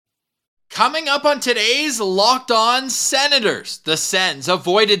Coming up on today's Locked On Senators, the Sens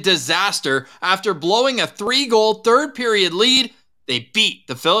avoided disaster after blowing a 3-goal third-period lead. They beat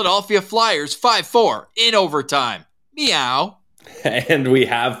the Philadelphia Flyers 5-4 in overtime. Meow. And we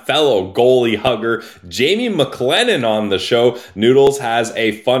have fellow goalie hugger Jamie McLennan on the show. Noodles has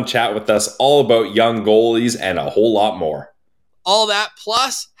a fun chat with us all about young goalies and a whole lot more. All that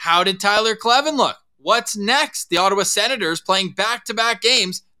plus, how did Tyler Kleven look? What's next? The Ottawa Senators playing back-to-back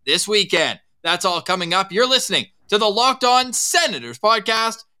games this weekend. That's all coming up. You're listening to the Locked On Senators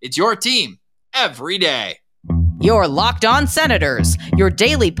podcast. It's your team every day. You're Locked On Senators, your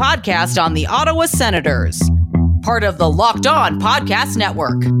daily podcast on the Ottawa Senators. Part of the Locked On Podcast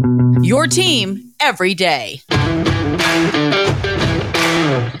Network. Your team every day.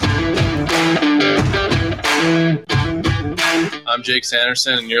 I'm Jake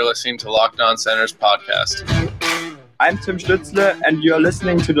Sanderson, and you're listening to Locked On Senators podcast. I'm Tim Stützle, and you're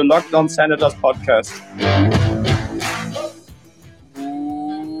listening to the Locked On Senators podcast.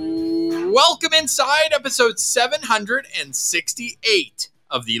 Welcome inside episode 768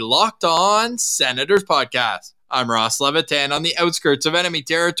 of the Locked On Senators podcast. I'm Ross Levitan on the outskirts of enemy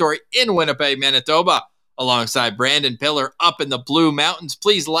territory in Winnipeg, Manitoba, alongside Brandon Pillar up in the Blue Mountains.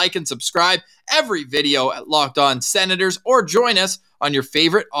 Please like and subscribe every video at Locked On Senators or join us on your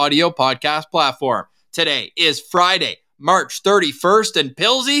favorite audio podcast platform. Today is Friday, March 31st, and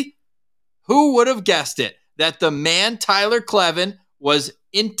Pilsy, who would have guessed it, that the man Tyler Kleven was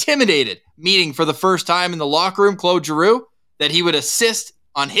intimidated meeting for the first time in the locker room, Claude Giroux, that he would assist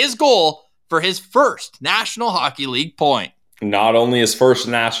on his goal for his first National Hockey League point. Not only his first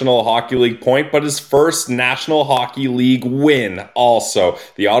National Hockey League point, but his first National Hockey League win also.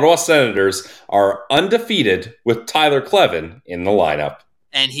 The Ottawa Senators are undefeated with Tyler Kleven in the lineup.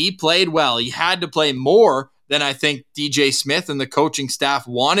 And he played well. He had to play more than I think DJ Smith and the coaching staff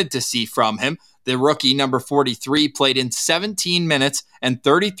wanted to see from him. The rookie, number 43, played in 17 minutes and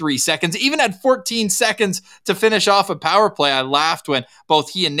 33 seconds, even had 14 seconds to finish off a power play. I laughed when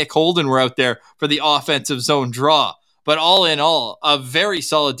both he and Nick Holden were out there for the offensive zone draw. But all in all, a very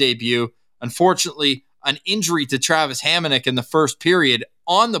solid debut. Unfortunately, an injury to Travis Hamonic in the first period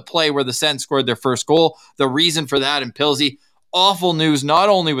on the play where the Sens scored their first goal. The reason for that in Pilsy, awful news not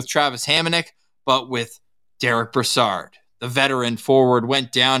only with Travis Hamonic, but with Derek Brassard. The veteran forward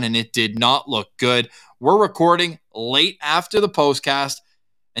went down and it did not look good. We're recording late after the postcast,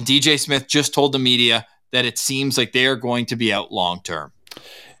 and DJ Smith just told the media that it seems like they are going to be out long term.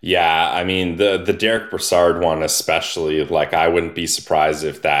 Yeah, I mean, the Derek Brassard one especially, like I wouldn't be surprised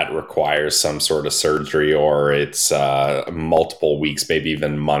if that requires some sort of surgery or it's multiple weeks, maybe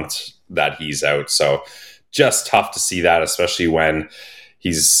even months that he's out. So just tough to see that, especially when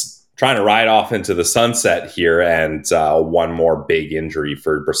he's trying to ride off into the sunset here and one more big injury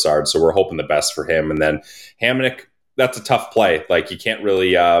for Brassard. So we're hoping the best for him. And then Hamonic, that's a tough play. Like you can't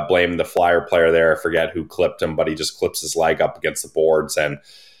really blame the Flyer player there. I forget who clipped him, but he just clips his leg up against the boards and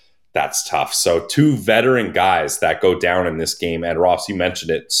that's tough. So two veteran guys that go down in this game. And Ross, you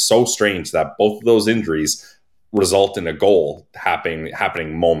mentioned it, so strange that both of those injuries result in a goal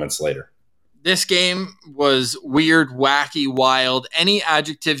happening moments later. This game was weird, wacky, wild. Any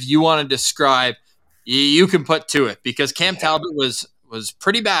adjective you want to describe, you can put to it because Cam Talbot was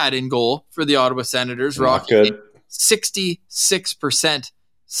pretty bad in goal for the Ottawa Senators. Rocking 66%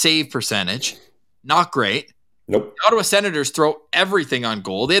 save percentage. Not great. Nope. The Ottawa Senators throw everything on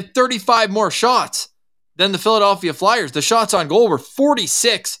goal. They had 35 more shots than the Philadelphia Flyers. The shots on goal were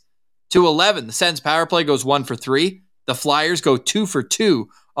 46-11. The Sens power play goes 1 for 3. The Flyers go 2 for 2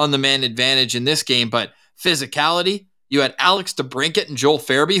 on the man advantage in this game, but physicality, you had Alex DeBrincat and Joel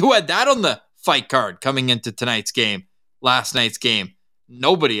Farabee, who had that on the fight card coming into last night's game.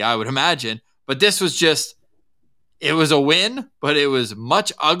 Nobody, I would imagine, but this was it was a win, but it was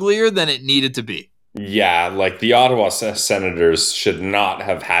much uglier than it needed to be. Yeah, like the Ottawa Senators should not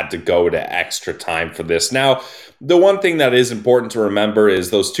have had to go to extra time for this. Now, the one thing that is important to remember is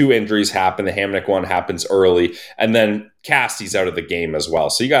those two injuries happen. The Hamonic one happens early, and then Cassie's out of the game as well.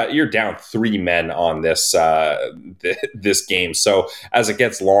 So you're down 3 men on this this game. So as it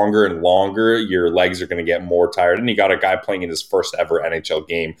gets longer and longer, your legs are going to get more tired. And you got a guy playing in his first ever NHL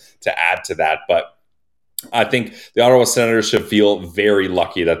game to add to that. But I think the Ottawa Senators should feel very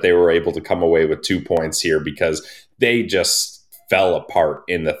lucky that they were able to come away with 2 points here because they just fell apart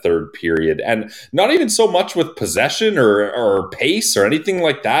in the third period. And not even so much with possession or pace or anything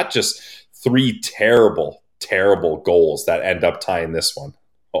like that. Just 3 terrible, terrible goals that end up tying this one.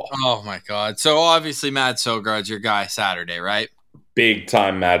 Oh my God. So obviously Matt Sogard's your guy Saturday, right? Big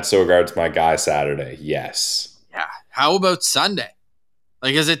time Matt Sogard's my guy Saturday. Yes. Yeah. How about Sunday?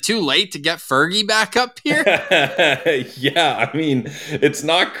 Like, is it too late to get Fergie back up here? Yeah, I mean, it's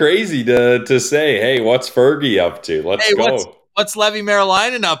not crazy to say, hey, what's Fergie up to? Let's go. What's Levi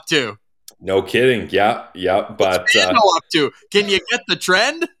Marilainen up to? No kidding. Yeah. But what's Mando up to? Can you get the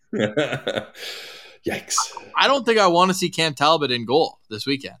trend? Yikes. I don't think I want to see Cam Talbot in goal this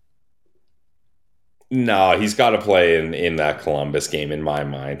weekend. No, he's got to play in that Columbus game in my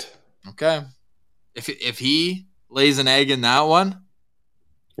mind. Okay. If he lays an egg in that one,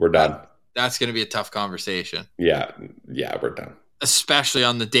 we're done. That's going to be a tough conversation. Yeah, we're done. Especially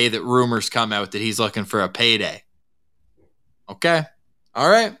on the day that rumors come out that he's looking for a payday. Okay. All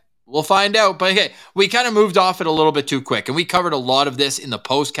right. We'll find out. But hey, we kind of moved off it a little bit too quick, and we covered a lot of this in the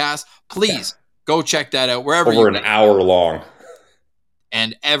postcast. Please go check that out wherever over an hour long.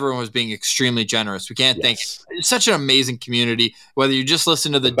 And everyone was being extremely generous. We can't thank it. It's such an amazing community, whether you just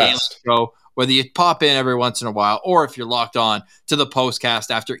listen to the daily show, whether you pop in every once in a while, or if you're locked on to the postcast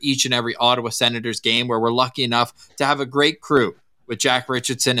after each and every Ottawa Senators game, where we're lucky enough to have a great crew with Jack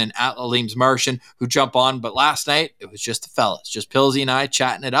Richardson and Atla Martian who jump on. But last night, it was just the fellas, just Pillsy and I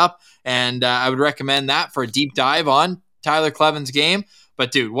chatting it up. And I would recommend that for a deep dive on Tyler Kleven's game.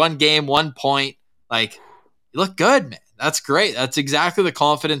 But dude, 1 game, 1 point, like, you look good, man. That's great. That's exactly the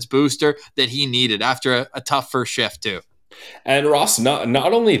confidence booster that he needed after a tough first shift too. And Ross, not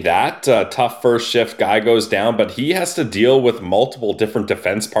only that, tough first shift guy goes down, but he has to deal with multiple different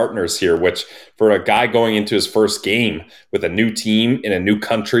defense partners here, which for a guy going into his first game with a new team in a new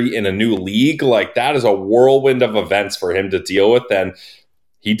country, in a new league, like that is a whirlwind of events for him to deal with. And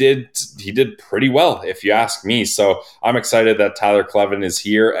he did pretty well, if you ask me. So I'm excited that Tyler Kleven is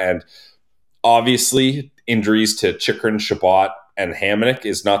here. And obviously, injuries to Chychrun, Chabot, and Hamonic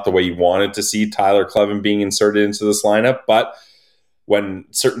is not the way you wanted to see Tyler Kleven being inserted into this lineup. But when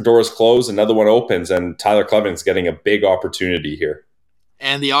certain doors close, another one opens, and Tyler Kleven is getting a big opportunity here.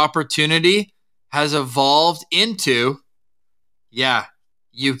 And the opportunity has evolved into, yeah,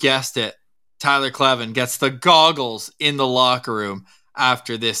 you guessed it, Tyler Kleven gets the goggles in the locker room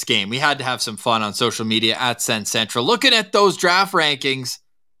after this game. We had to have some fun on social media at Send Central, looking at those draft rankings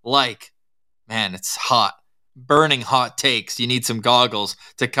like, man, it's hot. Burning hot takes. You need some goggles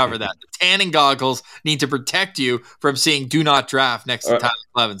to cover that. The tanning goggles need to protect you from seeing "Do Not Draft" next to Tyler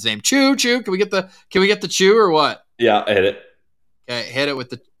Kleven's name. Chew. Can we get the chew or what? Yeah, hit it. Okay, hit it with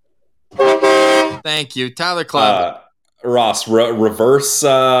the. Thank you, Tyler Kleven. Ross, reverse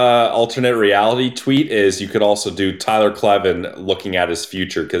alternate reality tweet is you could also do Tyler Kleven looking at his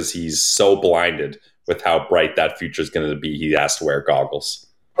future because he's so blinded with how bright that future is going to be. He has to wear goggles.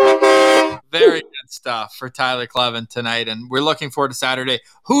 Very good stuff for Tyler Kleven tonight, and we're looking forward to Saturday.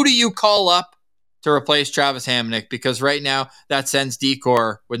 Who do you call up to replace Travis Hamonic? Because right now, that sends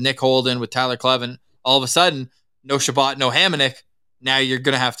decor with Nick Holden, with Tyler Kleven. All of a sudden, no Chabot, no Hamonic. Now you're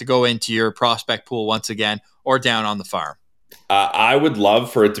going to have to go into your prospect pool once again or down on the farm. I would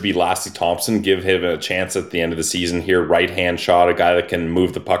love for it to be Lassie Thompson. Give him a chance at the end of the season here. Right-hand shot, a guy that can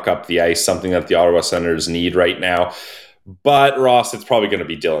move the puck up the ice, something that the Ottawa Senators need right now. But Ross, it's probably going to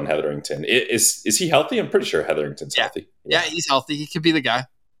be Dylan Hetherington. Is he healthy? I'm pretty sure Hetherington's healthy. Yeah, he's healthy. He could be the guy.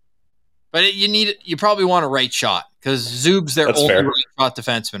 But you probably want a right shot because Zub's their only right shot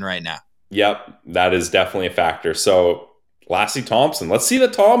defenseman right now. Yep, that is definitely a factor. So Lassie Thompson, let's see the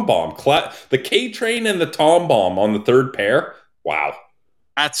Tom Bomb, the K Train and the Tom Bomb on the third pair. Wow,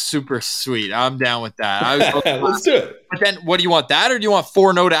 that's super sweet. I'm down with that. Let's do it. But then, what do you want? That or do you want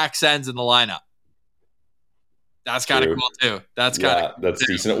 4 Nodak Sens in the lineup? That's kind of cool too. That's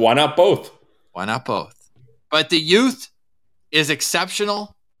decent. Why not both? But the youth is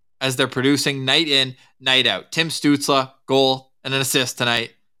exceptional as they're producing night in, night out. Tim Stützle, goal and an assist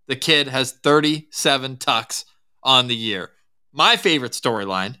tonight. The kid has 37 tucks on the year. My favorite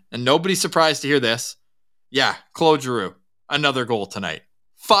storyline, and nobody's surprised to hear this. Yeah, Claude Giroux, another goal tonight.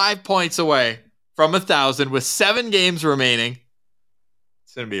 5 points away from 1,000 with 7 games remaining.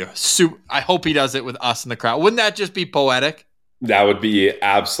 It's going to be a super. I hope he does it with us in the crowd. Wouldn't that just be poetic? That would be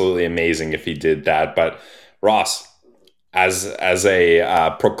absolutely amazing if he did that. But Ross, as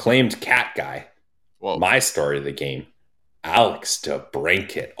a proclaimed cat guy, my story of the game, Alex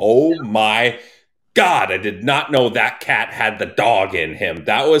DeBrincat. Oh my God, I did not know that cat had the dog in him.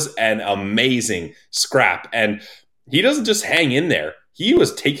 That was an amazing scrap. And he doesn't just hang in there. He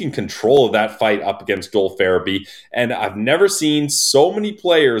was taking control of that fight up against Joel Farabee, and I've never seen so many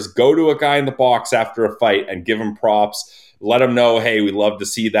players go to a guy in the box after a fight and give him props, let him know, hey, we love to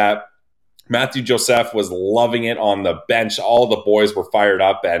see that. Matthew Joseph was loving it on the bench. All the boys were fired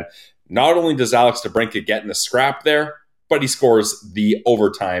up, and not only does Alex DeBrincat get in the scrap there, but he scores the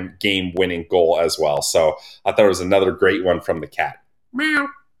overtime game-winning goal as well. So I thought it was another great one from the Cat. Meow.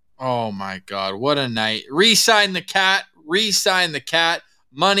 Oh my God, what a night. Re-sign the cat.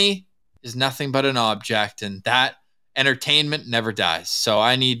 Money is nothing but an object, and that entertainment never dies. So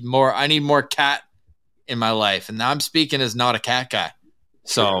I need more cat in my life. And I'm speaking as not a cat guy.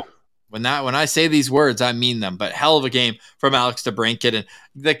 So when I say these words, I mean them. But hell of a game from Alex DeBrincat. And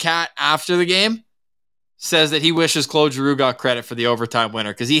the cat after the game says that he wishes Claude Giroux got credit for the overtime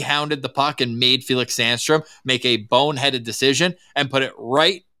winner because he hounded the puck and made Felix Sandstrom make a boneheaded decision and put it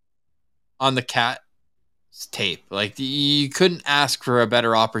right on the Cat's tape. Like, you couldn't ask for a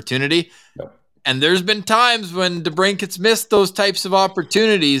better opportunity. Nope. And there's been times when DeBrincat's missed those types of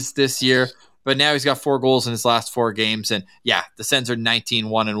opportunities this year, but now he's got 4 goals in his last 4 games. And yeah, the Sens are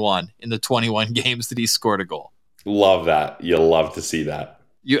 19-1-1 in the 21 games that he's scored a goal. Love that. You love to see that.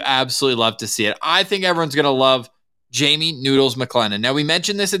 You absolutely love to see it. I think everyone's going to love Jamie Noodles McLennan. Now, we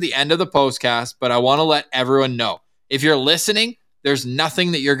mentioned this at the end of the postcast, but I want to let everyone know. If you're listening, there's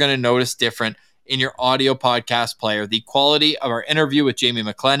nothing that you're going to notice different in your audio podcast player. The quality of our interview with Jamie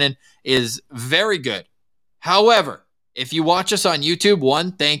McLennan is very good. However, if you watch us on YouTube,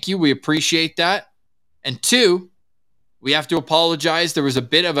 1, thank you. We appreciate that. And 2, we have to apologize. There was a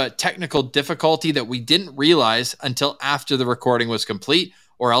bit of a technical difficulty that we didn't realize until after the recording was complete,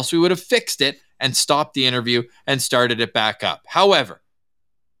 or else we would have fixed it and stopped the interview and started it back up. However,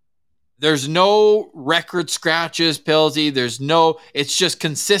 there's no record scratches, Pillsy. It's just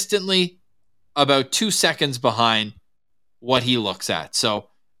consistently about 2 seconds behind what he looks at. So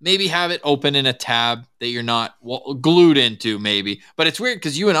maybe have it open in a tab that you're not glued into, maybe. But it's weird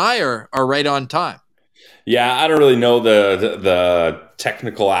because you and I are right on time. Yeah, I don't really know the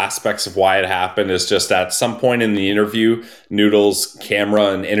technical aspects of why it happened. It's just at some point in the interview, Noodles' camera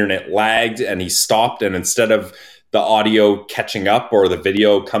and internet lagged, and he stopped. And instead of the audio catching up or the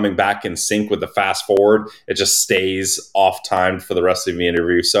video coming back in sync with the fast forward, it just stays off timed for the rest of the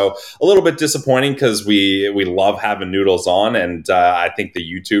interview. So a little bit disappointing because we love having Noodles on, and I think the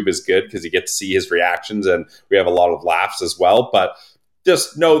YouTube is good because you get to see his reactions, and we have a lot of laughs as well. But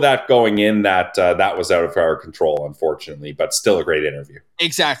just know that going in that that was out of our control, unfortunately, but still a great interview.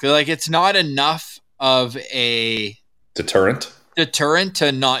 Exactly. Like, it's not enough of a deterrent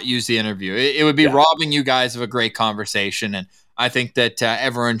to not use the interview. It would be robbing you guys of a great conversation. And I think that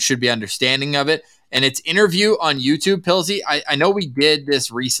everyone should be understanding of it. And it's interview on YouTube, Pillsy. I know we did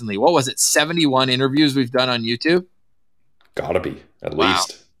this recently. What was it? 71 interviews we've done on YouTube? Gotta be, at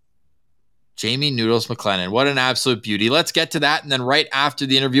least. Jamie Noodles McLennan. What an absolute beauty. Let's get to that. And then right after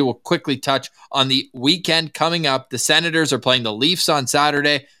the interview, we'll quickly touch on the weekend coming up. The Senators are playing the Leafs on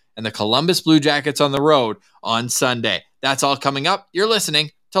Saturday and the Columbus Blue Jackets on the road on Sunday. That's all coming up. You're listening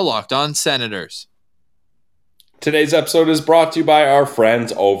to Locked On Senators. Today's episode is brought to you by our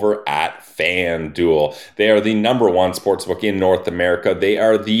friends over at FanDuel. They are the #1 sportsbook in North America. They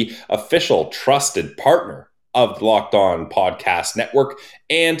are the official trusted partner of the Locked On Podcast Network,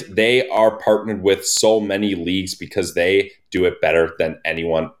 and they are partnered with so many leagues because they do it better than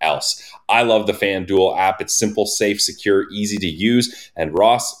anyone else. I love the FanDuel app. It's simple, safe, secure, easy to use. And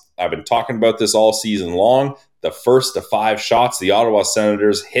Ross, I've been talking about this all season long. The first of 5 shots, the Ottawa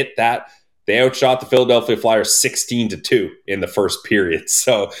Senators hit that. They outshot the Philadelphia Flyers 16-2 in the first period.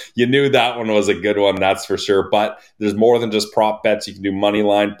 So you knew that one was a good one, that's for sure. But there's more than just prop bets. You can do money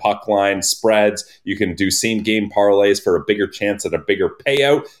line, puck line, spreads. You can do same game parlays for a bigger chance at a bigger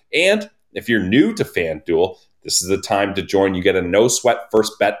payout. And if you're new to FanDuel, this is the time to join. You get a no sweat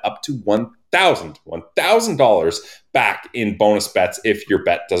first bet up to $1,000 back in bonus bets if your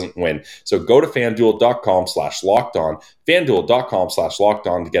bet doesn't win. So go to FanDuel.com/lockedon,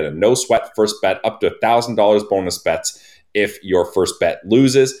 FanDuel.com/lockedon to get a no sweat first bet up to $1,000 bonus bets if your first bet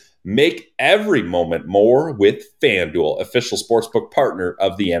loses. Make every moment more with FanDuel, official sportsbook partner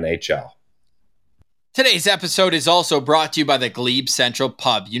of the NHL. Today's episode is also brought to you by the Glebe Central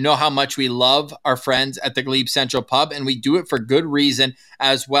Pub. You know how much we love our friends at the Glebe Central Pub, and we do it for good reason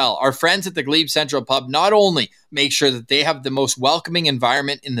as well. Our friends at the Glebe Central Pub not only make sure that they have the most welcoming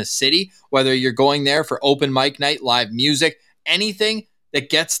environment in the city, whether you're going there for open mic night, live music, anything that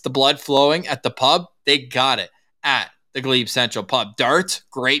gets the blood flowing at the pub, they got it at the Glebe Central Pub. Darts,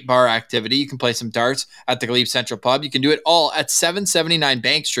 great bar activity. You can play some darts at the Glebe Central Pub. You can do it all at 779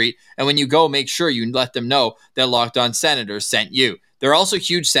 Bank Street. And when you go, make sure you let them know that Locked On Senators sent you. They're also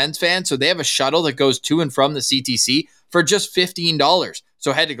huge Sens fans, so they have a shuttle that goes to and from the CTC for just $15.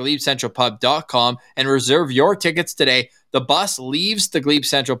 So head to GlebeCentralPub.com and reserve your tickets today. The bus leaves the Glebe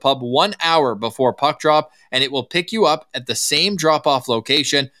Central Pub 1 hour before puck drop, and it will pick you up at the same drop-off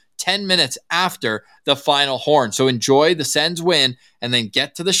location 10 minutes after the final horn. So enjoy the Sens win and then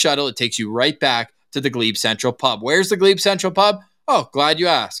get to the shuttle. It takes you right back to the Glebe Central Pub. Where's the Glebe Central Pub? Oh, glad you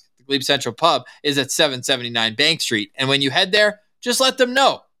asked. The Glebe Central Pub is at 779 Bank Street, and when you head there, just let them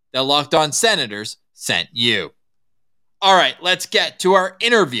know that Locked On Senators sent you. All right, let's get to our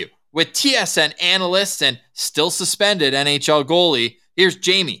interview with TSN analyst and still suspended NHL goalie. Here's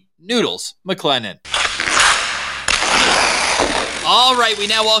Jamie Noodles McLennan. All right, we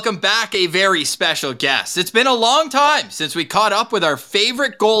now welcome back a very special guest. It's been a long time since we caught up with our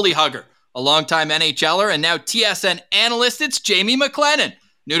favorite goalie hugger, a longtime NHLer and now TSN analyst. It's Jamie McLennan.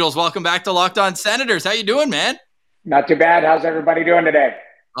 Noodles, welcome back to Locked On Senators. How you doing, man? Not too bad. How's everybody doing today?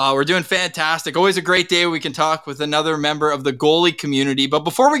 We're doing fantastic. Always a great day we can talk with another member of the goalie community. But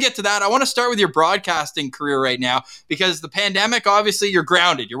before we get to that, I want to start with your broadcasting career right now, because the pandemic, obviously, you're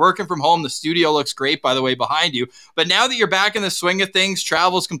grounded. You're working from home. The studio looks great, by the way, behind you. But now that you're back in the swing of things,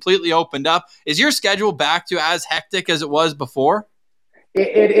 travel's completely opened up. Is your schedule back to as hectic as it was before?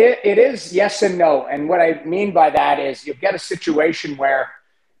 It is yes and no. And what I mean by that is you get a situation where,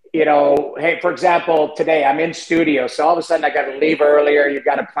 hey, for example, today I'm in studio. So all of a sudden I got to leave earlier. You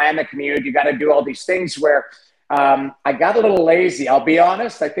got to plan the commute. You got to do all these things where I got a little lazy. I'll be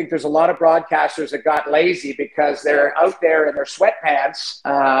honest. I think there's a lot of broadcasters that got lazy because they're out there in their sweatpants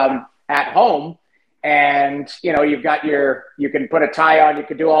at home. And, you've got you can put a tie on. You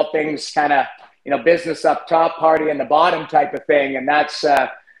can do all things kind of, business up top, party in the bottom type of thing. And that's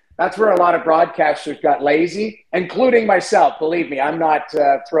where a lot of broadcasters got lazy, including myself. Believe me, I'm not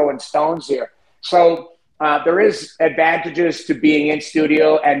throwing stones here. So there is advantages to being in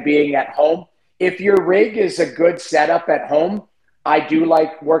studio and being at home. If your rig is a good setup at home, I do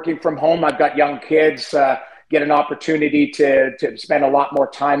like working from home. I've got young kids, get an opportunity to spend a lot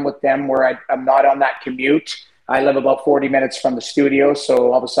more time with them where I'm not on that commute. I live about 40 minutes from the studio,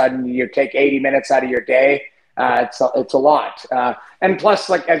 so all of a sudden you take 80 minutes out of your day. It's a lot. And plus,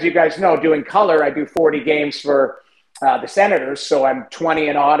 like, as you guys know, doing color, I do 40 games for the Senators. So I'm 20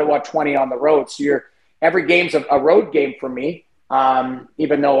 in Ottawa, 20 on the road. So every game's a road game for me.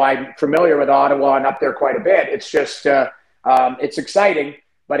 Even though I'm familiar with Ottawa and up there quite a bit, it's just, it's exciting.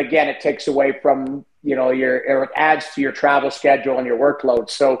 But again, it takes away from, it adds to your travel schedule and your workload.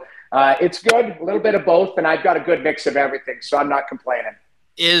 So it's good, a little bit of both. And I've got a good mix of everything. So I'm not complaining.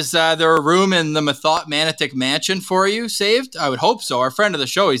 Is there a room in the Methot Manitic Mansion for you saved? I would hope so. Our friend of the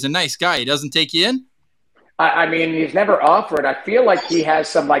show, he's a nice guy. He doesn't take you in? I mean, he's never offered. I feel like he has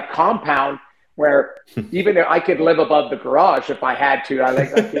some compound where even if I could live above the garage if I had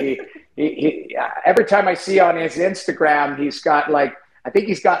to. He every time I see on his Instagram, he's got I think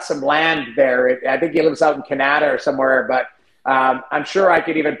he's got some land there. I think he lives out in Canada or somewhere, but I'm sure I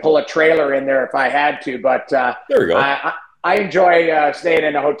could even pull a trailer in there if I had to. But there we go. I enjoy staying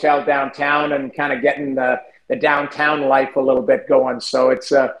in a hotel downtown and kind of getting the downtown life a little bit going. So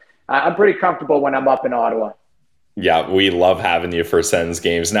it's I'm pretty comfortable when I'm up in Ottawa. Yeah, we love having you for Sens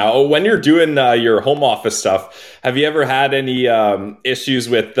games. Now, when you're doing your home office stuff, have you ever had any issues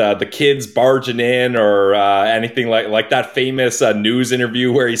with the kids barging in or anything like that famous news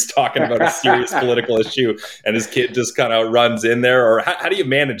interview where he's talking about a serious political issue and his kid just kind of runs in there? Or how do you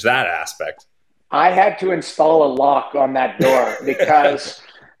manage that aspect? I had to install a lock on that door because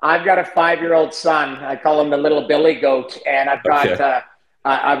I've got a 5-year-old son. I call him the little Billy Goat, and I've got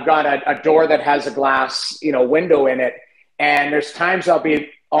a door that has a glass, window in it. And there's times I'll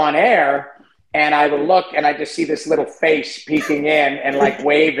be on air, and I will look, and I just see this little face peeking in and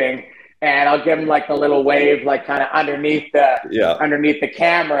waving, and I'll give him a little wave, kind of underneath the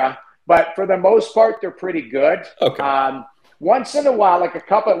camera. But for the most part, they're pretty good. Okay. Once in a while,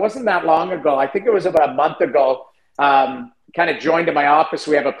 it wasn't that long ago. I think it was about a month ago, kind of joined in my office.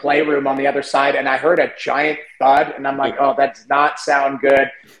 We have a playroom on the other side, and I heard a giant thud, and I'm like, oh, that does not sound good.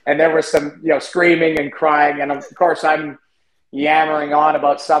 And there was some, screaming and crying. And of course, I'm yammering on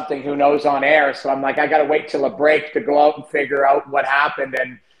about something, who knows, on air. So I'm like, I got to wait till a break to go out and figure out what happened.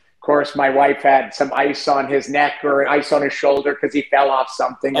 And of course, my wife had some ice on his neck or ice on his shoulder because he fell off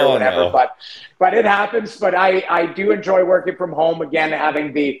something or whatever. No. But it happens. But I do enjoy working from home, again,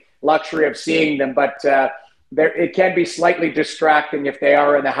 having the luxury of seeing them. But it can be slightly distracting if they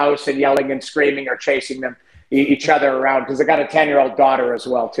are in the house and yelling and screaming or chasing each other around, because I got a 10-year-old daughter as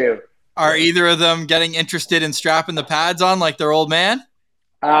well, too. Are either of them getting interested in strapping the pads on like their old man?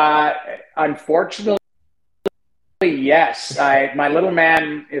 Unfortunately, yes. My little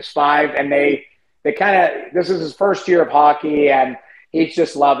man is 5, and they this is his first year of hockey, and he's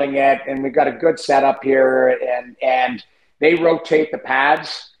just loving it. And we've got a good setup here, and they rotate the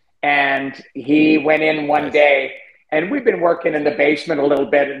pads. And he went in one day, and we've been working in the basement a little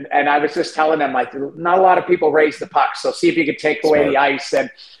bit. And I was just telling him, not a lot of people raise the puck. So see if you could take away the ice.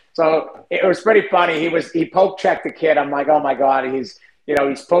 And So it was pretty funny. He poke checked the kid. I'm like, oh my God, he's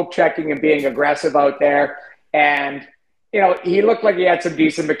poke checking and being aggressive out there. And, he looked like he had some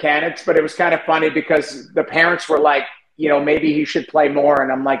decent mechanics, but it was kind of funny because the parents were like, maybe he should play more.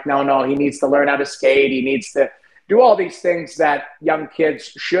 And I'm like, no, he needs to learn how to skate. He needs to do all these things that young kids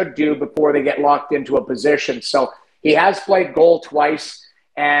should do before they get locked into a position. So he has played goal twice,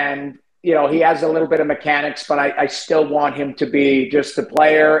 and, he has a little bit of mechanics, but I still want him to be just a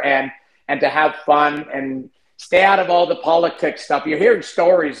player and to have fun and stay out of all the politics stuff. You're hearing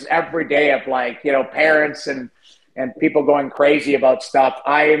stories every day of parents and people going crazy about stuff.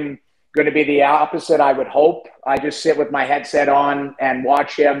 I'm going to be the opposite, I would hope. I just sit with my headset on and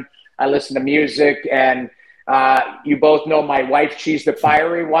watch him. I listen to music, and you both know my wife. She's the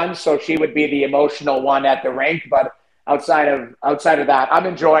fiery one, so she would be the emotional one at the rink. But outside of that, I'm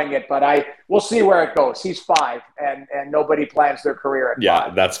enjoying it. But we'll see where it goes. He's 5, and nobody plans their career at 5. Yeah,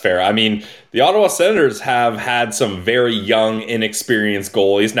 that's fair. I mean, the Ottawa Senators have had some very young, inexperienced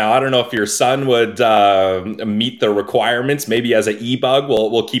goalies. Now, I don't know if your son would meet the requirements. Maybe as an e-bug,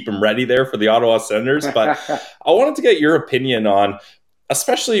 we'll keep him ready there for the Ottawa Senators. But I wanted to get your opinion on,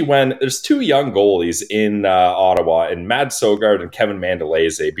 especially when there's 2 young goalies in Ottawa, and Mads Søgaard and Kevin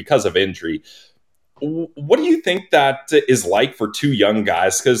Mandolese, because of injury. What do you think that is like for 2 young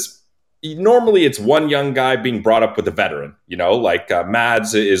guys? Because normally it's one young guy being brought up with a veteran, like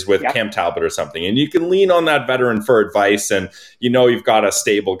Mads is with Cam Talbot or something. And you can lean on that veteran for advice, and you've got a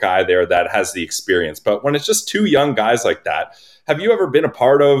stable guy there that has the experience. But when it's just 2 young guys like that, have you ever been a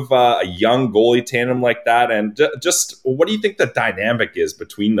part of a young goalie tandem like that? And just what do you think the dynamic is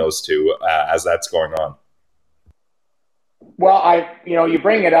between those 2 as that's going on? Well, you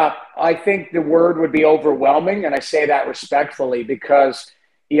bring it up. I think the word would be overwhelming, and I say that respectfully because,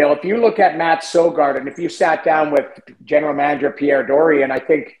 if you look at Matt Søgaard, and if you sat down with General Manager Pierre Dorian, I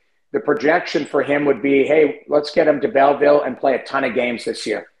think the projection for him would be, hey, let's get him to Belleville and play a ton of games this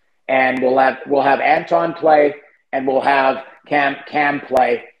year, and we'll have Anton play, and we'll have Cam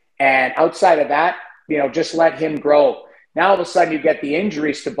play, and outside of that, just let him grow. Now all of a sudden you get the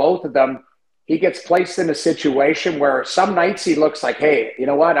injuries to both of them. He gets placed in a situation where some nights he looks like, hey, you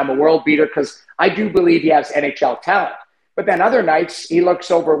know what? I'm a world beater because I do believe he has NHL talent. But then other nights he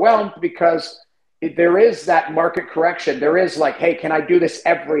looks overwhelmed because there is that market correction. There is like, hey, can I do this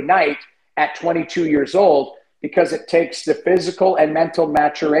every night at 22 years old? Because it takes the physical and mental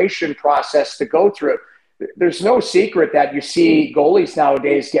maturation process to go through. There's no secret that you see goalies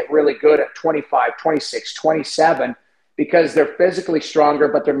nowadays get really good at 25, 26, 27 because they're physically stronger,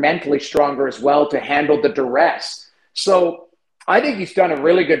 but they're mentally stronger as well to handle the duress. So I think he's done a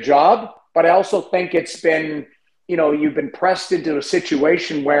really good job, but I also think it's been, you've been pressed into a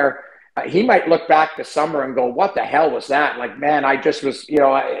situation where he might look back this summer and go, what the hell was that? Like, man, I just was,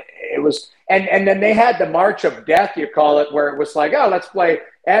 it was, and then they had the March of Death, you call it, where it was like, oh, let's play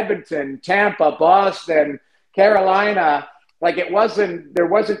Edmonton, Tampa, Boston, Carolina. Like there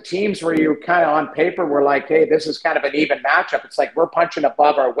wasn't teams where you kind of on paper were like, hey, this is kind of an even matchup. It's like we're punching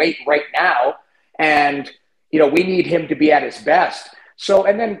above our weight right now. And, we need him to be at his best. So,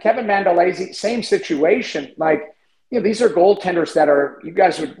 and then Kevin Mandolese, same situation. Like, these are goaltenders that are, you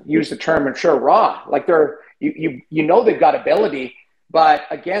guys would use the term, I'm sure, raw. Like they've got ability, but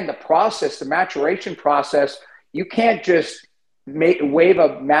again, the maturation process, you can't just wave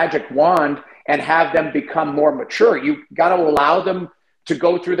a magic wand and have them become more mature. You got to allow them to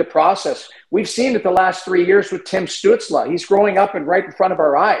go through the process. We've seen it the last 3 years with Tim Stützle. He's growing up and right in front of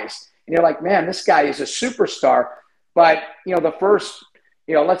our eyes. And you're like, man, this guy is a superstar. But,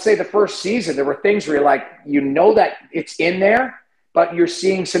 let's say the first season, there were things where you're like, that it's in there, but you're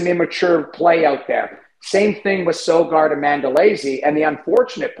seeing some immature play out there. Same thing with Søgaard and Mandolese. And the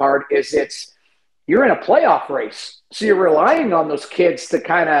unfortunate part is you're in a playoff race. So you're relying on those kids to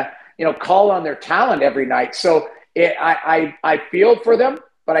kind of, call on their talent every night. So I feel for them,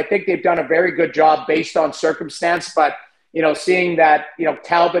 but I think they've done a very good job based on circumstance. But, seeing that,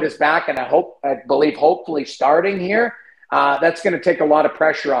 Talbot is back and I believe hopefully starting here, that's going to take a lot of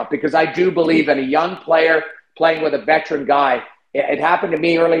pressure off because I do believe in a young player playing with a veteran guy. It happened to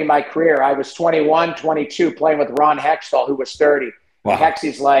me early in my career. I was 21, 22 playing with Ron Hextall, who was 30. Wow.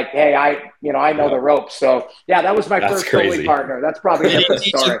 Hexy's like, hey, I know the ropes. So, yeah, that was my first goalie partner. That's probably a different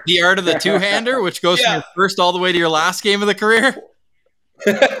story. The art of the two-hander, which goes from your first all the way to your last game of the career?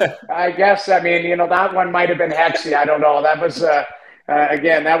 I guess, that one might have been Hexy. I don't know. That was,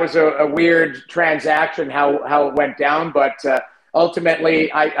 again, that was a weird transaction, how it went down. But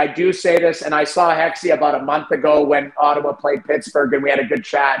ultimately, I do say this, and I saw Hexy about a month ago when Ottawa played Pittsburgh, and we had a good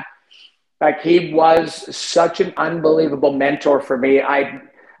chat. Like he was such an unbelievable mentor for me. I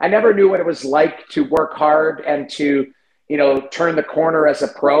I never knew what it was like to work hard and to, turn the corner as a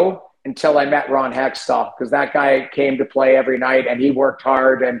pro until I met Ron Hextall, because that guy came to play every night and he worked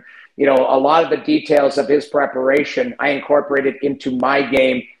hard. And, a lot of the details of his preparation I incorporated into my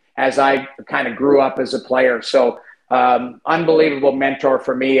game as I kind of grew up as a player. So unbelievable mentor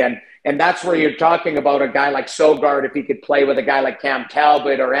for me. And that's where you're talking about a guy like Sogard, if he could play with a guy like Cam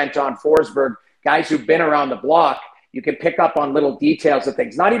Talbot or Anton Forsberg, guys who've been around the block, you can pick up on little details of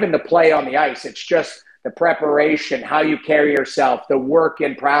things, not even the play on the ice. It's just the preparation, how you carry yourself, the work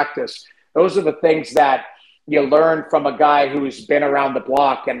in practice. Those are the things that you learn from a guy who's been around the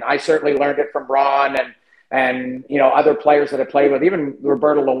block. And I certainly learned it from Ron and other players that I played with. Even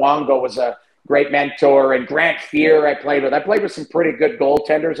Roberto Luongo was a great mentor, and Grant Fear I played with. I played with some pretty good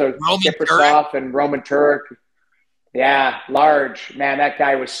goaltenders. Kiprusoff and Roman Turek. Yeah, large. Man, that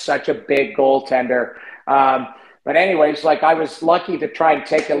guy was such a big goaltender. But anyways, I was lucky to try and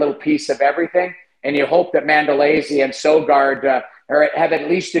take a little piece of everything, and you hope that Mandolese and Sogard have at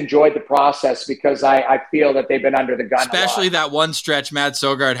least enjoyed the process, because I feel that they've been under the gun. Especially that one stretch Matt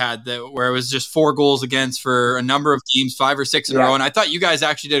Sogard had where it was just 4 goals against for a number of games, 5 or 6 in a row. And I thought you guys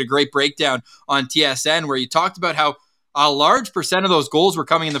actually did a great breakdown on TSN where you talked about how a large percent of those goals were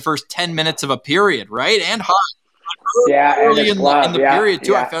coming in the first 10 minutes of a period, right? And high. Early in the period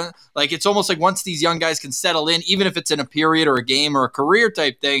too. I found it's almost like once these young guys can settle in, even if it's in a period or a game or a career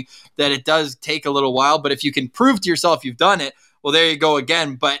type thing, that it does take a little while. But if you can prove to yourself you've done it, well, there you go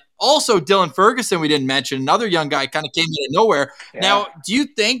again. But also Dylan Ferguson, we didn't mention, another young guy, kind of came out of nowhere. Yeah. Now, do you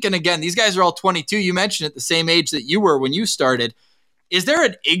think, and again, these guys are all 22, you mentioned at the same age that you were when you started, is there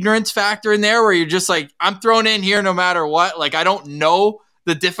an ignorance factor in there where you're just like, I'm thrown in here no matter what? I don't know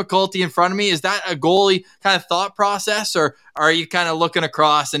the difficulty in front of me. Is that a goalie kind of thought process, or are you kind of looking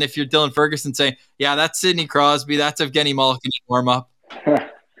across, and if you're Dylan Ferguson saying, yeah, that's Sidney Crosby, that's Evgeny Malkin warm up?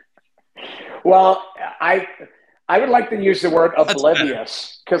 Well, I would like to use the word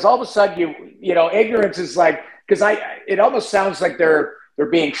oblivious, because all of a sudden ignorance is because it almost sounds like they're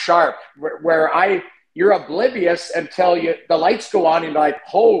being sharp, where you're oblivious until the lights go on and you're like,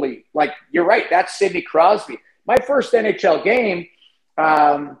 holy, you're right, that's Sidney Crosby. My first NHL game,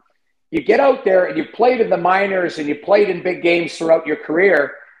 you get out there and you played in the minors and you played in big games throughout your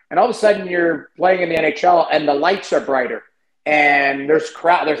career, and all of a sudden you're playing in the NHL and the lights are brighter. And there's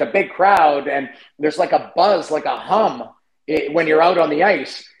a big crowd, and there's a buzz, a hum when you're out on the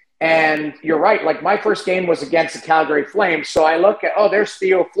ice. And you're right. My first game was against the Calgary Flames. So I look at, there's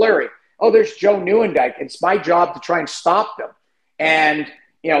Theo Fleury. There's Joe Nieuwendyk. It's my job to try and stop them. And,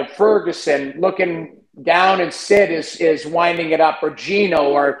 Ferguson looking down, and Sid is winding it up, or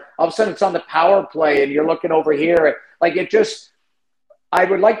Gino, or all of a sudden it's on the power play and you're looking over here. I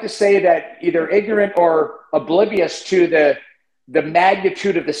would like to say that either ignorant or oblivious to the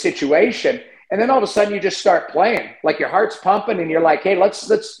magnitude of the situation. And then all of a sudden you just start playing, your heart's pumping and you're like, hey, let's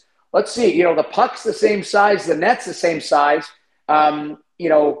see, the puck's the same size, the net's the same size. I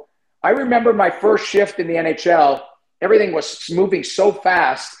remember my first shift in the NHL, everything was moving so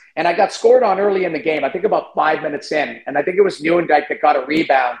fast, and I got scored on early in the game. I think about 5 minutes in, and I think it was Nieuwendyk that got a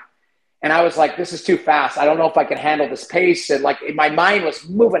rebound. And I was like, this is too fast. I don't know if I can handle this pace. And my mind was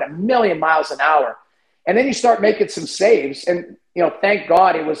moving a million miles an hour. And then you start making some saves, and thank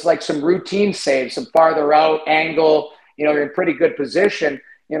God it was some routine saves, some farther out angle. You're in pretty good position.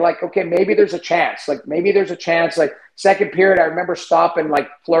 You're like, okay, maybe there's a chance. Second period, I remember stopping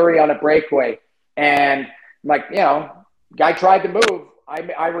Fleury on a breakaway, and guy tried to move.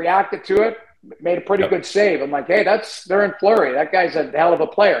 I reacted to it, made a pretty good save. I'm like, hey, they're in Fleury. That guy's a hell of a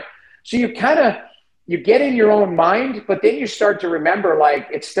player. So you get in your own mind, but then you start to remember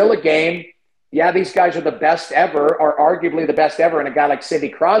it's still a game. Yeah, these guys are the best ever, or arguably the best ever, and a guy like Sidney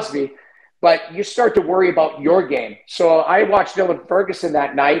Crosby, but you start to worry about your game. So I watched Dylan Ferguson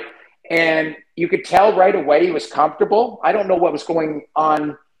that night, and you could tell right away he was comfortable. I don't know what was going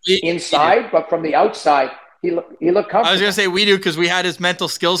on inside, but from the outside, he looked comfortable. I was going to say we do, because we had his mental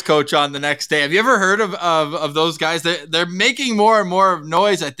skills coach on the next day. Have you ever heard of those guys? They're making more and more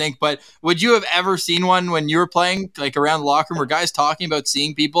noise, I think. But would you have ever seen one when you were playing, around the locker room, where guys talking about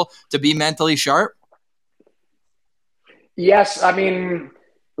seeing people to be mentally sharp? Yes. I mean,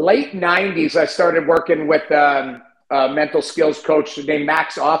 late 90s, I started working with a mental skills coach named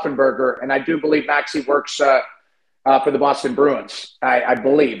Max Offenberger. And I do believe Maxie works for the Boston Bruins, I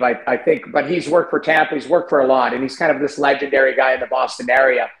believe. I think, but he's worked for Tampa. He's worked for a lot, and he's kind of this legendary guy in the Boston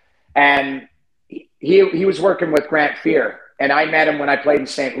area. And he was working with Grant Fear, and I met him when I played in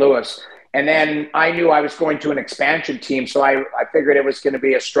St. Louis. And then I knew I was going to an expansion team, so I figured it was going to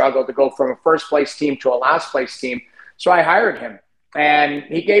be a struggle to go from a first-place team to a last-place team. So I hired him. and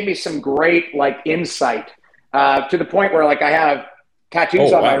he gave me some great like insight to the point where like I have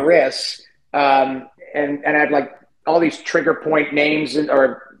tattoos on my wrists, and I have like all these trigger point names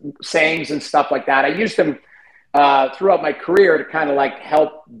or sayings and stuff like that. I used them throughout my career to kind of like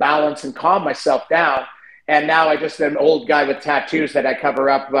help balance and calm myself down. And now I just am an old guy with tattoos that I cover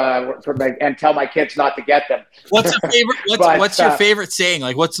up and tell my kids not to get them. What's your favorite? What's your favorite saying?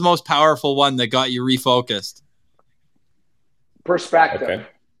 Like, what's the most powerful one that got you refocused? Perspective. Okay.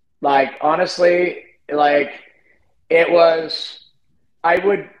 Like, honestly, like it was. I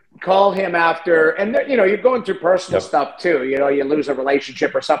would call him after, and you know, you're going through personal stuff too. You know, you lose a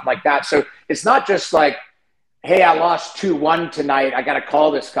relationship or something like that. So it's not just like, hey, I lost 2-1 tonight, I got to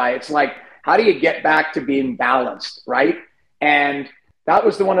call this guy. It's like, how do you get back to being balanced, right? And that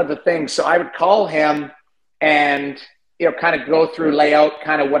was one of the things. So I would call him and, you know, kind of go through, lay out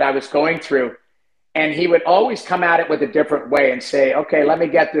kind of what I was going through. And he would always come at it with a different way and say, okay, let me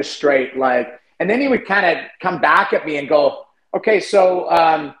get this straight. Like, and then he would kind of come back at me and go, okay, so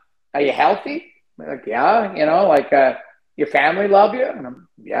are you healthy? I'm like, yeah, you know, like your family love you? And I'm,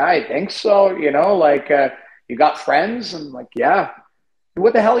 yeah, I think so. You know, like you got friends? And I'm like, yeah.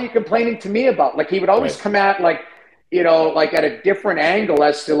 What the hell are you complaining to me about? Like, he would always come at like, you know, like at a different angle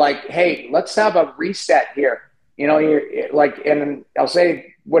as to like, hey, let's have a reset here. You know, you're like, and I'll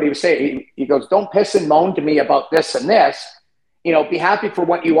say what he would say. He goes, don't piss and moan to me about this and this. You know, be happy for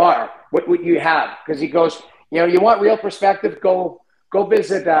what you are, what you have. Because he goes, you know, you want real perspective, go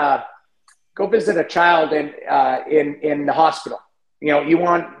visit a child in the hospital. You know, you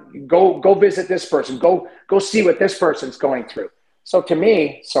want go visit this person, go see what this person's going through. So to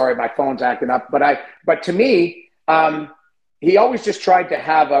me, sorry, my phone's acting up, but to me, he always just tried to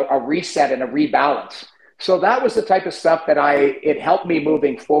have a reset and a rebalance. So that was the type of stuff that it helped me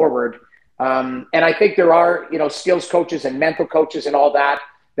moving forward. And I think there are, you know, skills coaches and mental coaches and all that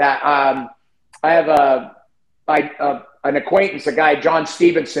I have an acquaintance, a guy, John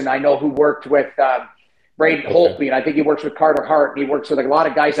Stevenson, I know, who worked with Braden Holtby, and I think he works with Carter Hart, and he works with a lot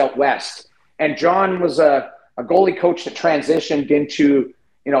of guys out west. And John was a goalie coach that transitioned into,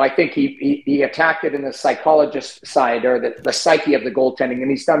 you know, I think he attacked it in the psychologist side or the psyche of the goaltending, and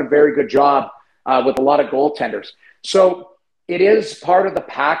he's done a very good job with a lot of goaltenders. So it is part of the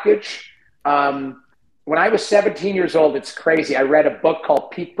package. When I was 17 years old, it's crazy. I read a book called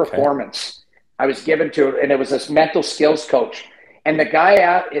Peak Performance. I was given to, and it was this mental skills coach. And the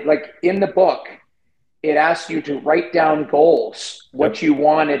guy, like in the book, it asked you to write down goals, what you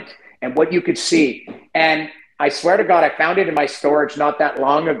wanted and what you could see. And I swear to God, I found it in my storage not that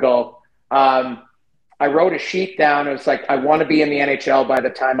long ago. I wrote a sheet down. It was like, I want to be in the NHL by the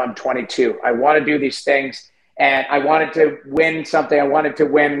time I'm 22. I want to do these things. And I wanted to win something. I wanted to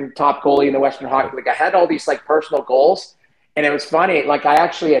win top goalie in the Western Hockey League. I had all these like personal goals. And it was funny. Like I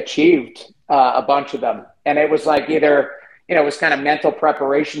actually achieved a bunch of them. And it was like either, you know, it was kind of mental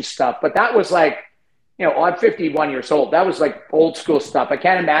preparation stuff. But that was like, you know, I'm 51 years old. That was like old school stuff. I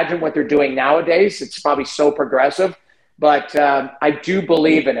can't imagine what they're doing nowadays. It's probably so progressive. But I do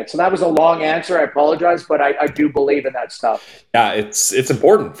believe in it. So that was a long answer. I apologize, but I do believe in that stuff. Yeah, it's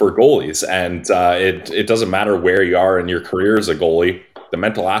important for goalies. And it doesn't matter where you are in your career as a goalie. The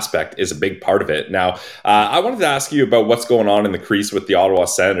mental aspect is a big part of it. Now, I wanted to ask you about what's going on in the crease with the Ottawa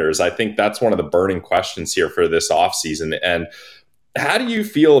Senators. I think that's one of the burning questions here for this offseason. And how do you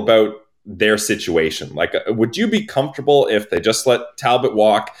feel about their situation? Like, would you be comfortable if they just let Talbot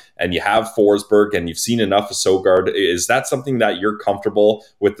walk and you have Forsberg and you've seen enough of Søgaard? Is that something that you're comfortable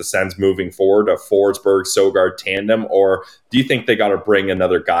with the Sens moving forward, a Forsberg-Søgaard tandem? Or do you think they got to bring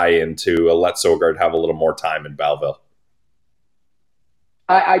another guy in to let Søgaard have a little more time in Belleville?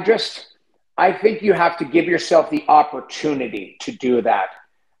 I think you have to give yourself the opportunity to do that.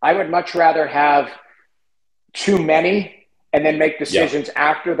 I would much rather have too many and then make decisions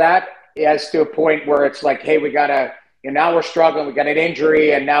after that, as to a point where it's like, hey, we got to, you know, now we're struggling, we got an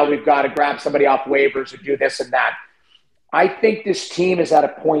injury, and now we've got to grab somebody off waivers and do this and that. I think this team is at a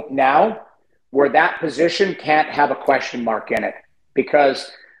point now where that position can't have a question mark in it, because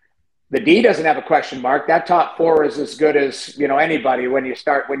the D doesn't have a question mark. That top four is as good as, you know, anybody when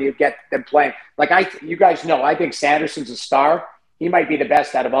you get them playing. Like you guys know, I think Sanderson's a star. He might be the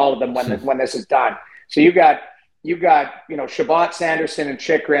best out of all of them when this is done. So you got, you know, Shabbat, Sanderson, and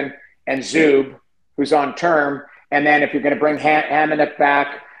Chychrun, and Zub, who's on term. And then if you're going to bring Hamonic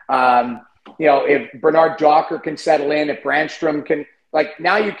back, you know, if Bernard Docker can settle in, if Brandstrom can, like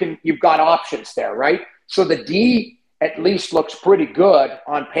now you've got options there, right? So the D at least looks pretty good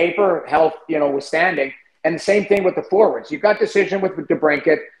on paper, health, you know, withstanding. And the same thing with the forwards. You've got decision with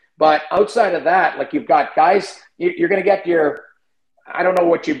DeBrincat, but outside of that, like you've got guys, you're going to get your I don't know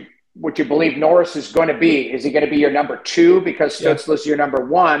what you believe Norris is going to be. Is he going to be your number 2 because Stützle's your number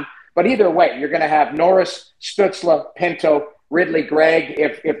 1? But either way, you're going to have Norris, Stützle, Pinto, Ridley, Gregg.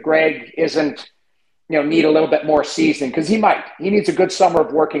 If Gregg isn't, need a little bit more season, because he might. He needs a good summer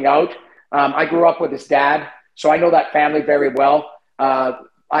of working out. I grew up with his dad, so I know that family very well. I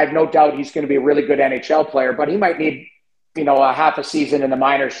have no doubt he's going to be a really good NHL player, but he might need, a half a season in the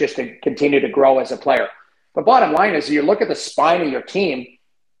minors just to continue to grow as a player. But bottom line is, you look at the spine of your team,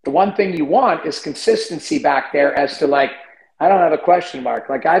 the one thing you want is consistency back there as to, like, I don't have a question mark.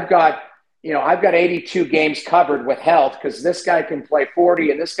 Like, I've got 82 games covered with health because this guy can play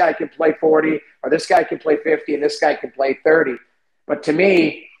 40 and this guy can play 40, or this guy can play 50 and this guy can play 30. But to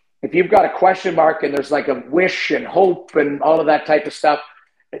me, if you've got a question mark and there's like a wish and hope and all of that type of stuff,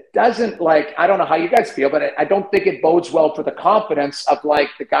 it doesn't, like, I don't know how you guys feel, but I don't think it bodes well for the confidence of, like,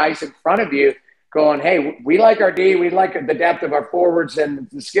 the guys in front of you going, hey, we like our D, we like the depth of our forwards and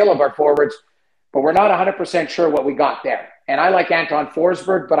the skill of our forwards, but we're not 100% sure what we got there. And I like Anton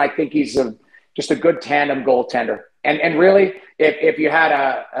Forsberg, but I think he's just a good tandem goaltender. And really, if you had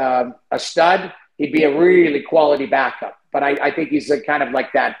a stud, he'd be a really quality backup. But I think he's kind of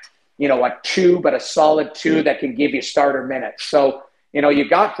like that, a 2, but a solid 2 that can give you starter minutes. So, you've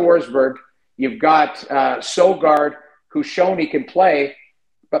got Forsberg, you've got Sogard, who's shown he can play,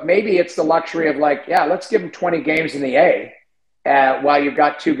 but maybe it's the luxury of, like, yeah, let's give him 20 games in the A while you've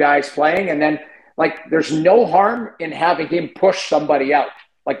got 2 guys playing. And then, like, there's no harm in having him push somebody out.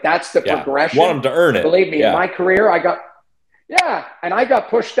 Like, that's the progression. Want him to earn it. Believe me, in my career, I got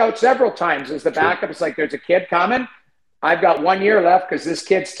pushed out several times as the backup. It's like, there's a kid coming. I've got 1 year left because this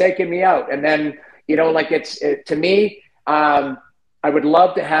kid's taking me out. And then, to me, I would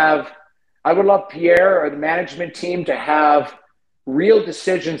love Pierre or the management team to have real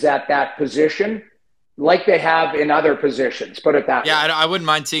decisions at that position like they have in other positions, put it that way. Yeah, I wouldn't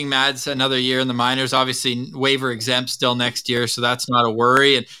mind seeing Mads another year in the minors. Obviously, waiver exempt still next year, so that's not a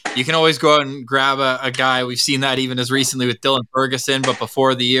worry. And you can always go out and grab a guy. We've seen that even as recently with Dylan Ferguson, but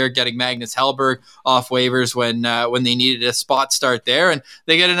before the year, getting Magnus Hellberg off waivers when they needed a spot start there, and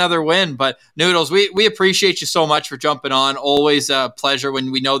they get another win. But Noodles, we appreciate you so much for jumping on. Always a pleasure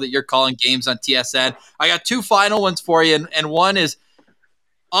when we know that you're calling games on TSN. I got 2 final ones for you, and one is,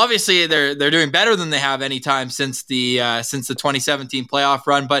 obviously, they're doing better than they have any time since the 2017 playoff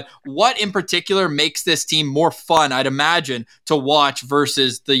run. But what in particular makes this team more fun, I'd imagine, to watch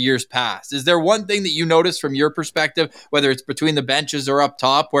versus the years past? Is there one thing that you notice from your perspective, whether it's between the benches or up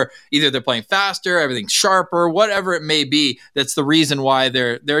top, where either they're playing faster, everything's sharper, whatever it may be, that's the reason why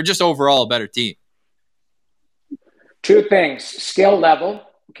they're just overall a better team? 2 things. Skill level.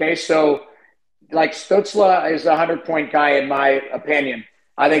 Okay, so, like, Stützle is a 100-point guy in my opinion.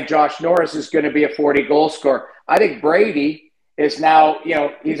 I think Josh Norris is going to be a 40-goal scorer. I think Brady is now,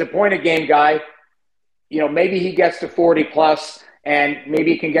 he's a point-a-game guy. Maybe he gets to 40-plus, and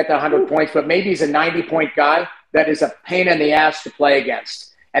maybe he can get to 100 points, but maybe he's a 90-point guy that is a pain in the ass to play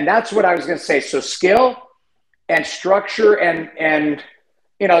against. And that's what I was going to say. So skill and structure and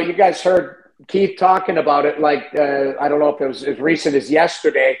you guys heard Keith talking about it, like, I don't know if it was as recent as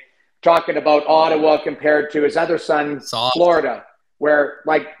yesterday, talking about Ottawa compared to his other son, Florida, where,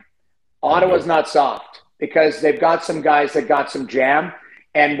 like, Ottawa's not soft because they've got some guys that got some jam.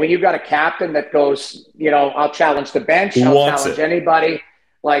 And when you've got a captain that goes, I'll challenge the bench, I'll challenge anybody.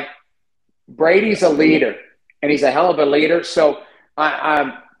 Like, Brady's a leader, and he's a hell of a leader. So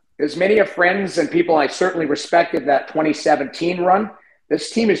as many of friends and people I certainly respected that 2017 run, this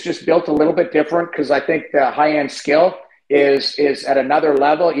team is just built a little bit different because I think the high-end skill is at another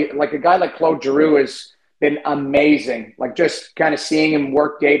level. Like, a guy like Claude Giroux is – been amazing, like, just kind of seeing him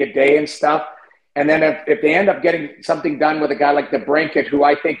work day to day and stuff. And then if they end up getting something done with a guy like the Brinket, who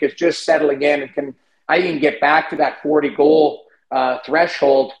I think is just settling in and can get back to that 40-goal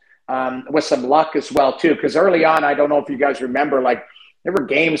threshold with some luck as well too. Because early on, I don't know if you guys remember, like, there were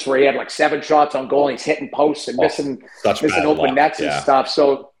games where he had like 7 shots on goal and he's hitting posts and missing open nets and stuff.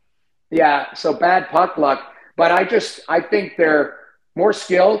 So so bad puck luck. But I think they're more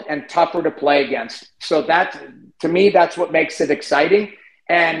skilled and tougher to play against. So to me, that's what makes it exciting.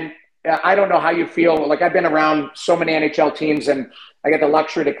 And I don't know how you feel. Like, I've been around so many NHL teams, and I get the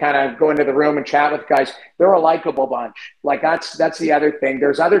luxury to kind of go into the room and chat with guys. They're a likable bunch. Like, that's the other thing.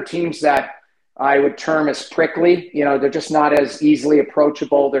 There's other teams that I would term as prickly. They're just not as easily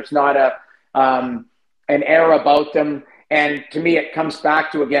approachable. There's not an air about them. And to me, it comes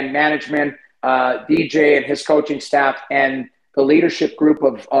back to, again, management, DJ and his coaching staff, and the leadership group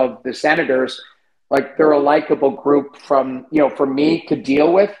of the Senators. Like, they're a likable group for me to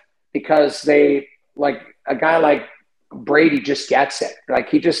deal with, because they, like, a guy like Brady just gets it. Like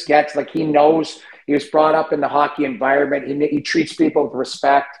he just gets, like he knows he was brought up in the hockey environment. He treats people with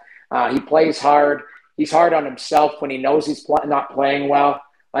respect. He plays hard. He's hard on himself when he knows he's not playing well.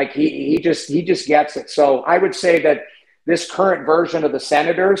 Like he just gets it. So I would say that this current version of the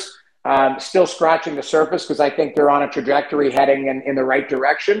Senators, still scratching the surface because I think they're on a trajectory heading in the right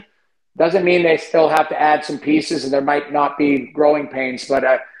direction. Doesn't mean they still have to add some pieces and there might not be growing pains, but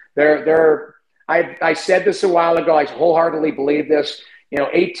I said this a while ago. I wholeheartedly believe this.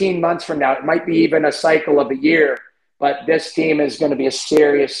 18 months from now, it might be even a cycle of a year, but this team is going to be a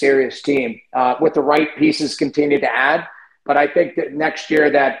serious, serious team with the right pieces continue to add. But I think that next year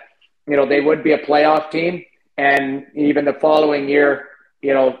that, they would be a playoff team, and even the following year,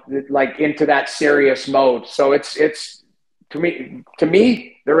 like into that serious mode. So it's to me,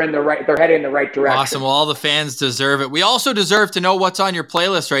 they're heading in the right direction. Awesome. Well, all the fans deserve it. We also deserve to know what's on your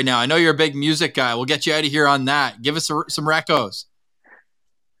playlist right now. I know you're a big music guy. We'll get you out of here on that. Give us some recos.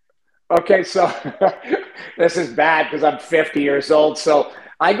 Okay, so this is bad because I'm 50 years old. So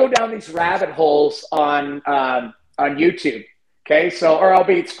I go down these rabbit holes on YouTube. Okay, so or I'll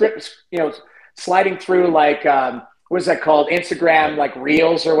be sliding through like what's that called? Instagram like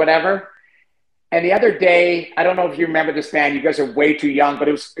Reels or whatever. And the other day, I don't know if you remember this band. You guys are way too young, but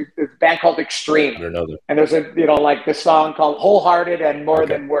it was a band called Extreme. I don't know them. And there's like the song called "Wholehearted" and "More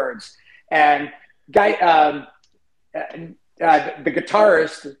Than Words." And the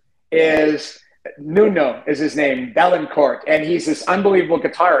guitarist is Nuno is his name, Bellencourt, and he's this unbelievable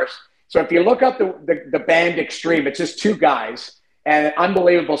guitarist. So if you look up the band Extreme, it's just two guys and an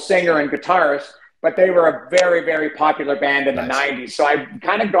unbelievable singer and guitarist. But they were a very, very popular band in the 90s. So I've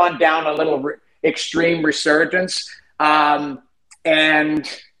kind of gone down a little Extreme resurgence. And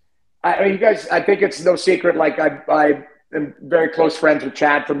you guys, I think it's no secret, like I am very close friends with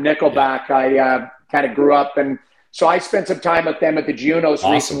Chad from Nickelback. I kind of grew up. And so I spent some time with them at the Junos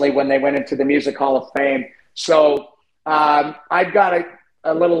recently when they went into the Music Hall of Fame. So I've got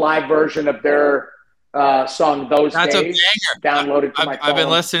a little live version of their song "Those That's Days" a banger. downloaded to my phone. I've been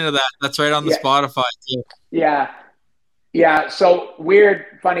listening to that. That's right on the Spotify too. Yeah. So weird,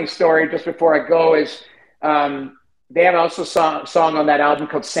 funny story. Just before I go, is they have also a song on that album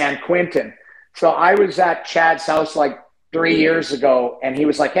called "San Quentin." So I was at Chad's house like 3 years ago, and he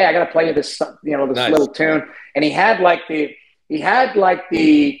was like, "Hey, I got to play you this, this little tune." And he had like the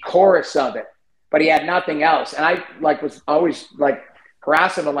chorus of it, but he had nothing else. And I was always like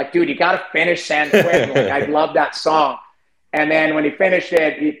harassing him, like, dude, you got to finish San Quentin. Like, I love that song. And then when he finished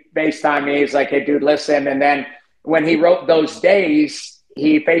it, he FaceTimed me. He's like, hey, dude, listen. And then when he wrote "Those Days,"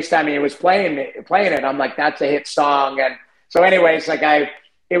 he FaceTimed me and was playing it. I'm like, that's a hit song. And so anyways, like I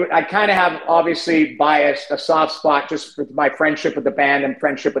kind of have obviously biased, a soft spot just with my friendship with the band and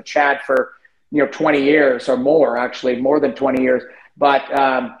friendship with Chad for, 20 years or more, actually more than 20 years. But,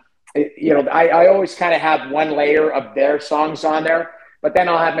 I always kind of have one layer of their songs on there. But then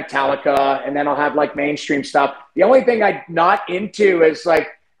I'll have Metallica, and then I'll have like mainstream stuff. The only thing I'm not into is like,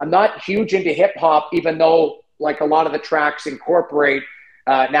 I'm not huge into hip hop, even though like a lot of the tracks incorporate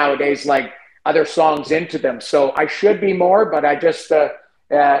nowadays like other songs into them. So I should be more, but I just,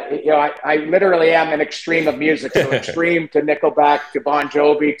 I literally am an extreme of music. So Extreme to Nickelback to Bon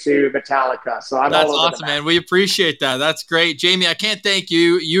Jovi to Metallica. So I'm That's all over awesome, man. We appreciate that. That's great, Jamie. I can't thank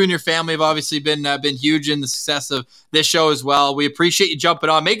you. You and your family have obviously been huge in the success of this show as well. We appreciate you jumping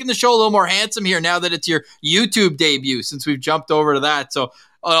on, making the show a little more handsome here now that it's your YouTube debut, since we've jumped over to that. So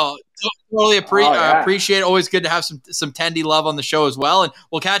totally appreciate it. Always good to have some Tendy love on the show as well. And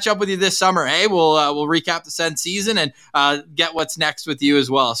we'll catch up with you this summer. Hey, we'll recap the Sens season and get what's next with you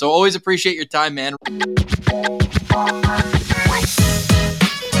as well. So always appreciate your time, man.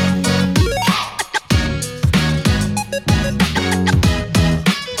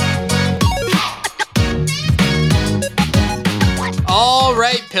 All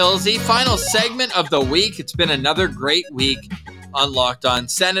right, Pillsy, final segment of the week. It's been another great week on Locked On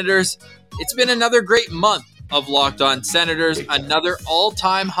Senators. It's been another great month of Locked On Senators, another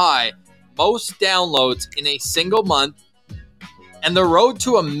all-time high, most downloads in a single month, and the road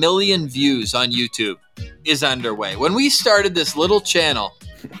to 1 million views on YouTube is underway. When we started this little channel,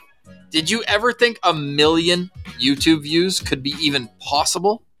 did you ever think 1 million YouTube views could be even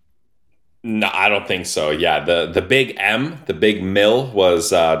possible? No, I don't think so. Yeah, the big M, the big mill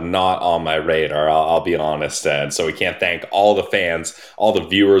was not on my radar, I'll be honest. And so we can't thank all the fans, all the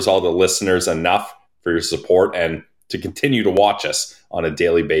viewers, all the listeners enough for your support and to continue to watch us on a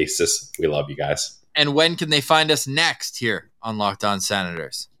daily basis. We love you guys. And when can they find us next here on Locked On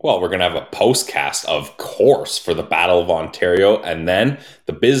Senators? Well, we're going to have a postcast, of course, for the Battle of Ontario, and then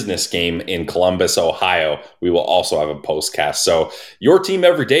the business game in Columbus, Ohio. We will also have a postcast. So your team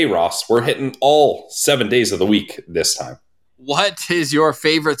every day, Ross. We're hitting all 7 days of the week this time. What is your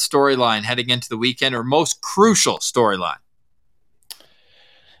favorite storyline heading into the weekend, or most crucial storyline?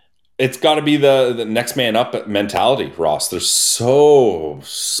 It's got to be the next man up mentality, Ross. There's so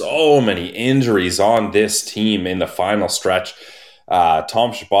many injuries on this team in the final stretch.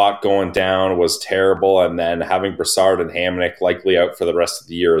 Tom Chabot going down was terrible, and then having Brassard and Hamonic likely out for the rest of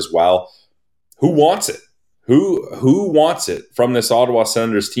the year as well. Who wants it? Who wants it from this Ottawa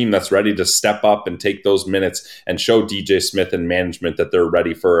Senators team that's ready to step up and take those minutes and show DJ Smith and management that they're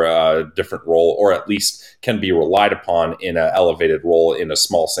ready for a different role, or at least can be relied upon in an elevated role in a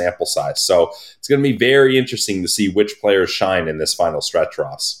small sample size? So it's going to be very interesting to see which players shine in this final stretch,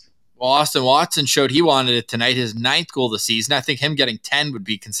 Ross. Well, Austin Watson showed he wanted it tonight, his 9th goal of the season. I think him getting 10 would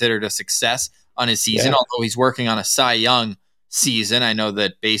be considered a success on his season, although he's working on a Cy Young season. I know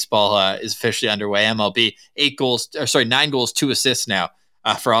that baseball is officially underway. MLB 9 goals, 2 assists now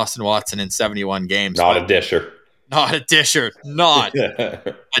for Austin Watson in 71 games. Not a disher. Not a disher.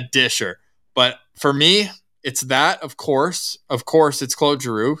 But for me, it's that, of course. Of course, it's Claude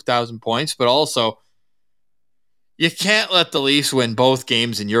Giroux, 1,000 points, but also you can't let the Leafs win both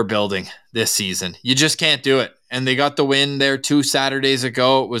games in your building this season. You just can't do it. And they got the win there 2 Saturdays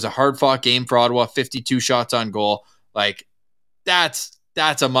ago. It was a hard-fought game for Ottawa, 52 shots on goal. Like, that's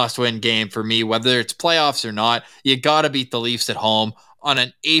a must-win game for me, whether it's playoffs or not. You got to beat the Leafs at home on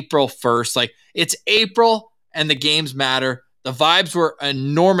an April 1st. Like, it's April and the games matter. The vibes were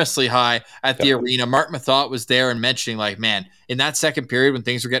enormously high at the arena. Mark Mathot was there and mentioning, like, man, in that second period when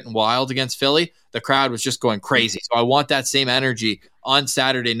things were getting wild against Philly, the crowd was just going crazy. So I want that same energy on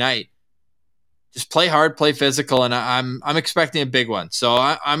Saturday night. Just play hard, play physical, and I'm expecting a big one. So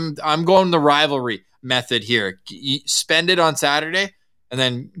I'm going the rivalry method here. You spend it on Saturday and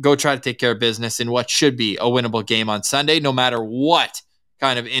then go try to take care of business in what should be a winnable game on Sunday, no matter what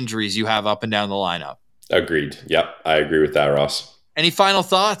kind of injuries you have up and down the lineup. Agreed. Yep, I agree with that, Ross. Any final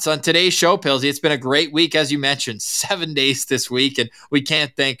thoughts on today's show, Pillsy? It's been a great week, as you mentioned, 7 days this week, and we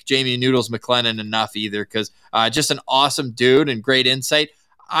can't thank Jamie Noodles McLennan enough either, because just an awesome dude and great insight.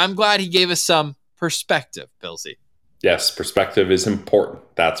 I'm glad he gave us some perspective, Pillsy. Yes, perspective is important.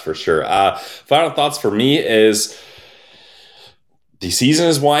 That's for sure. Final thoughts for me is the season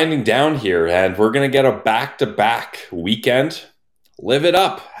is winding down here, and we're going to get a back-to-back weekend. Live it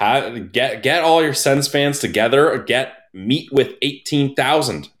up. Get all your Sens fans together. Meet with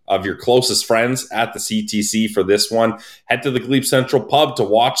 18,000 of your closest friends at the CTC for this one. Head to the Glebe Central Pub to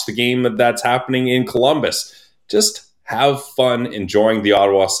watch the game that's happening in Columbus. Just have fun enjoying the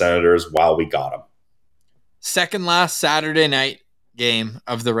Ottawa Senators while we got them. Second last Saturday night game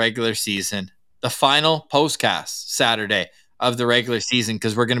of the regular season. The final postcast Saturday of the regular season,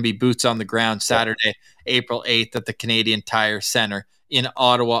 because we're going to be boots on the ground Saturday, April 8th at the Canadian Tire Centre in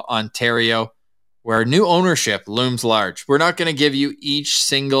Ottawa, Ontario, where new ownership looms large. We're not going to give you each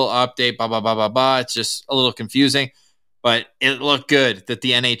single update, It's just a little confusing. But it looked good that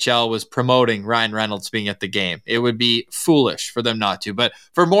the NHL was promoting Ryan Reynolds being at the game. It would be foolish for them not to. But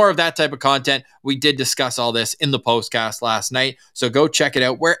for more of that type of content, we did discuss all this in the postcast last night. So go check it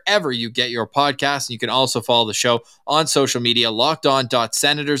out wherever you get your podcasts. And you can also follow the show on social media,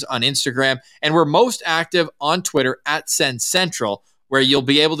 lockedon.senators on Instagram. And we're most active on Twitter at Sens Central, where you'll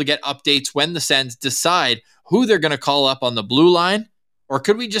be able to get updates when the Sens decide who they're going to call up on the blue line. Or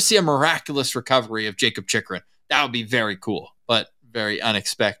could we just see a miraculous recovery of Jacob Chychrun? That would be very cool, but very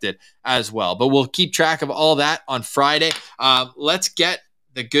unexpected as well. But we'll keep track of all that on Friday. Let's get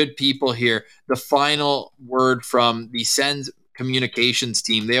the good people here. The final word from the Sens communications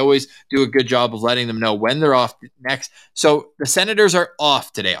team. They always do a good job of letting them know when they're off next. So the Senators are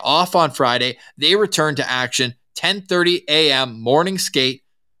off today, off on Friday. They return to action 10:30 a.m. morning skate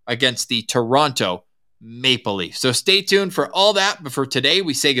against the Toronto Maple Leafs. So stay tuned for all that. But for today,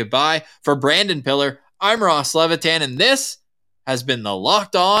 we say goodbye. For Brandon Pillar, I'm Ross Levitan, and this has been the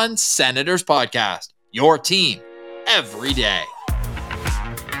Locked On Senators podcast, your team every day.